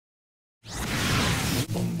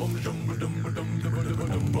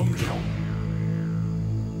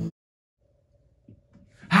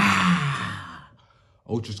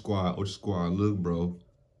Ultra Squad, look, bro.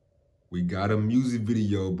 We got a music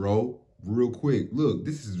video, bro. Real quick. Look,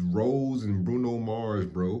 this is Rose and Bruno Mars,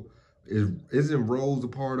 bro. Isn't Rose a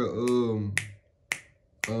part of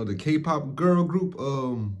the K-pop girl group,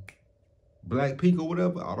 Blackpink or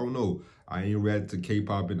whatever? I don't know. I ain't read to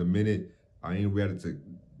K-pop in a minute. I ain't read to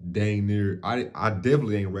dang near. I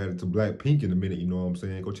definitely ain't read to Blackpink in a minute, you know what I'm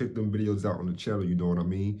saying? Go check them videos out on the channel, you know what I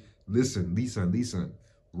mean? Listen.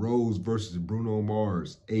 Rose versus Bruno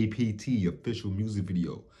Mars, APT, official music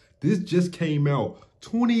video. This just came out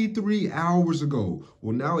 23 hours ago.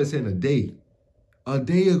 Well, now it's in a day. A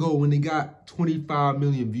day ago when they got 25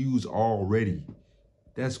 million views already.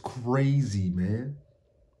 That's crazy, man.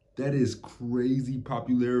 That is crazy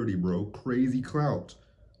popularity, bro. Crazy clout.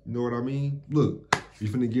 You know what I mean? Look, we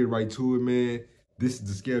finna get right to it, man. This is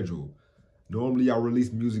the schedule. Normally, I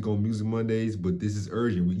release music on Music Mondays, but this is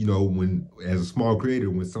urgent. You know, when as a small creator,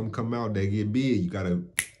 when something come out that get big, you gotta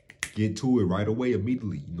get to it right away,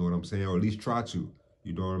 immediately. You know what I'm saying? Or at least try to.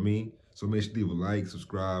 You know what I mean? So make sure to leave a like,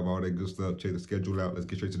 subscribe, all that good stuff. Check the schedule out. Let's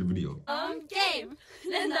get straight to the video. Game.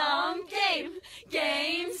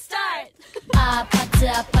 Game start.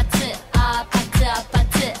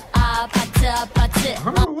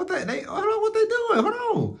 Hold on, what they doing? Hold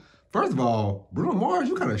on. First of all, Bruno Mars,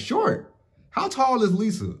 you kind of short. How tall is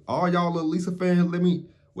Lisa? All y'all little Lisa fans,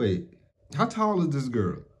 wait. How tall is this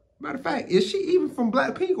girl? Matter of fact, is she even from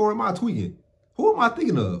Blackpink or am I tweaking? Who am I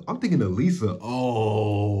thinking of? I'm thinking of Lisa.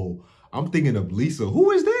 Oh, I'm thinking of Lisa.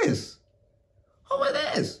 Who is this? Who is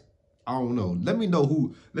this? I don't know. Let me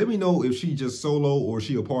know if she just solo or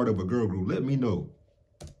she a part of a girl group. Let me know.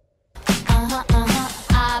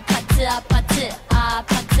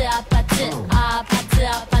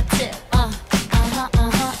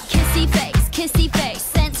 Kissy face,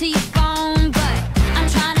 sent to your phone, but I'm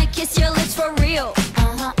trying to kiss your lips for real.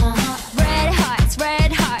 Red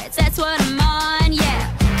hearts, that's what I'm on,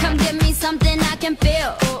 yeah. Come give me something I can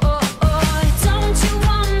feel. Don't you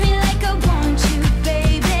want me like I want you,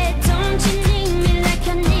 baby? Don't you need me like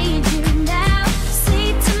I need you now?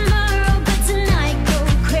 See tomorrow, but tonight go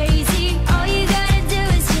crazy. All you gotta do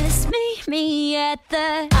is just meet me at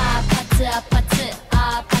the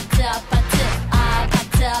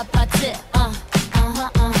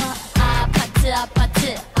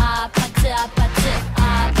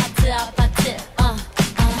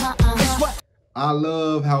I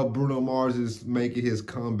love how Bruno Mars is making his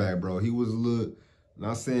comeback, bro. He was a little,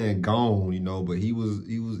 not saying gone, you know, but he was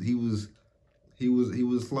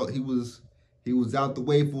out the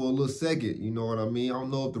way for a little second. You know what I mean? I don't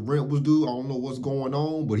know if the rent was due. I don't know what's going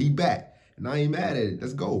on, but he back, and I ain't mad at it.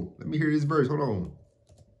 Let's go. Let me hear this verse. Hold on.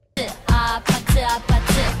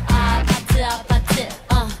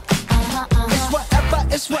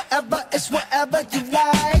 It's whatever you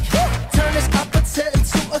like. Turn this opposite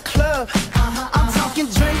into a club. I'm talking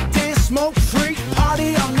drink, this, smoke, freak,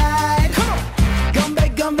 party all night. Come on,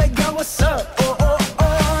 gumbe, go, what's up? Oh.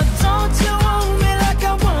 Don't you want me like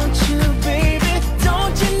I want you, baby?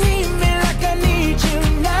 Don't you need me like I need you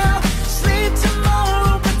now? Sleep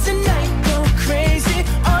tomorrow, but tonight go crazy.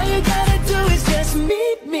 All you gotta do is just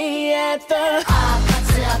meet me at the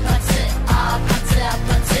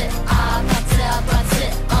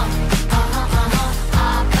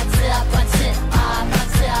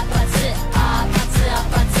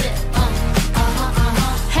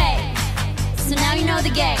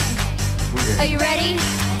Are you ready?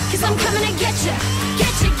 'Cause I'm coming to get you.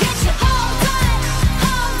 Hold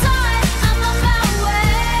on, I'm on my way.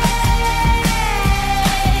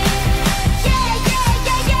 Yeah,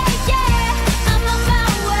 I'm on my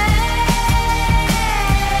way.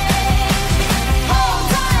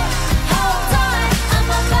 Hold on, I'm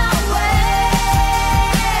on my way.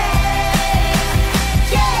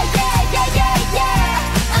 Yeah,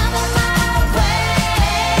 I'm on my way.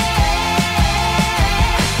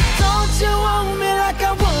 Don't you want me like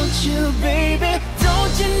I want you, baby?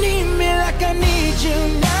 Don't you need me like I need you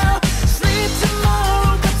now? Sleep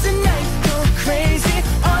tomorrow, but tonight go crazy.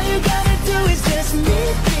 All you gotta do is just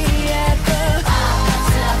meet me at the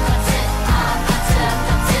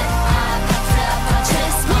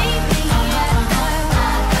just meet me at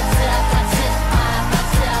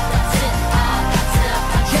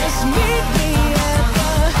just meet me at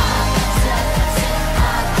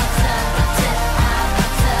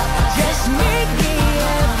just meet me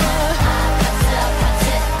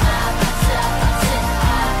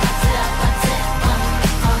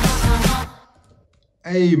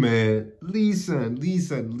Hey, man, Lisa.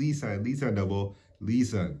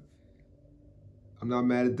 I'm not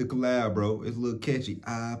mad at the collab, bro. It's a little catchy.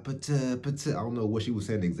 I don't know what she was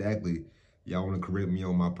saying exactly. Y'all want to correct me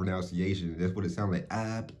on my pronunciation. That's what it sounded like.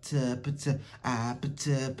 I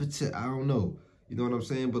don't know. You know what I'm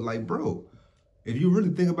saying? But like, bro, if you really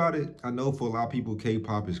think about it, I know for a lot of people,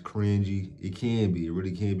 K-pop is cringy. It can be. It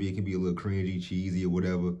really can be. It can be a little cringy, cheesy, or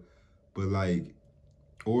whatever. But like,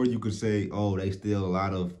 or you could say, oh, they steal a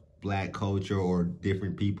lot of black culture or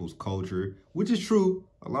different people's culture, which is true.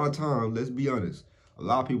 A lot of times, let's be honest, a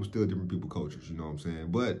lot of people steal different people's cultures, you know what I'm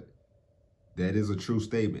saying? But that is a true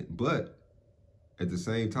statement. But at the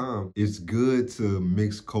same time, it's good to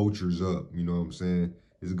mix cultures up, you know what I'm saying?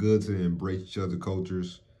 It's good to embrace each other's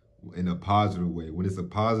cultures in a positive way. When it's a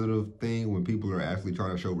positive thing, when people are actually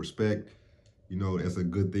trying to show respect, you know, that's a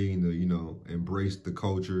good thing to, you know, embrace the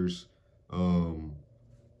cultures.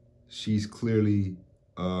 She's clearly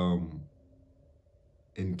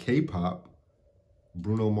in K-pop.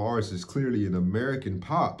 Bruno Mars is clearly an American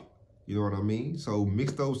pop. You know what I mean? So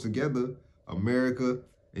mix those together, America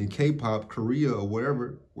and K-pop, Korea or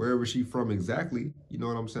wherever she's from exactly. You know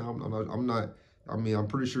what I'm saying? I'm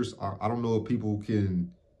pretty sure, I don't know if people can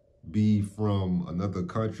be from another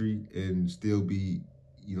country and still be,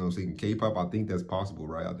 you know, singing K-pop. I think that's possible,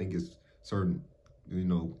 right? I think it's certain, you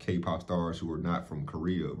know, K-pop stars who are not from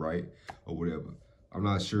Korea, right? Or whatever. I'm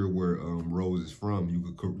not sure where Rose is from. You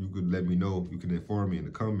could let me know. You can inform me in the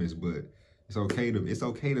comments, but it's okay to mix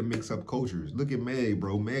up cultures. Look at Meg,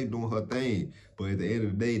 bro. Meg doing her thing. But at the end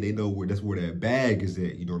of the day, they know that's where that bag is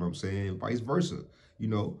at. You know what I'm saying? Vice versa. You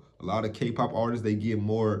know, a lot of K-pop artists, they get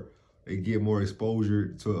more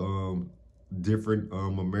exposure to different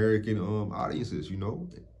American audiences, you know?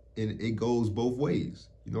 And it goes both ways.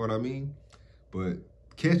 You know what I mean? But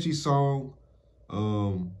catchy song.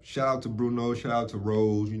 Shout out to Bruno, shout out to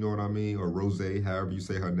Rose, you know what I mean? Or Rose, however you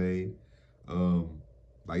say her name.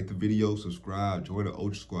 Like the video, subscribe, join the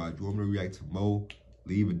Ultra Squad. You want me to react to more?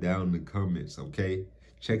 Leave it down in the comments, okay?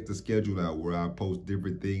 Check the schedule out where I post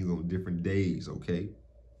different things on different days, okay?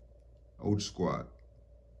 Ultra Squad.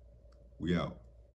 We out.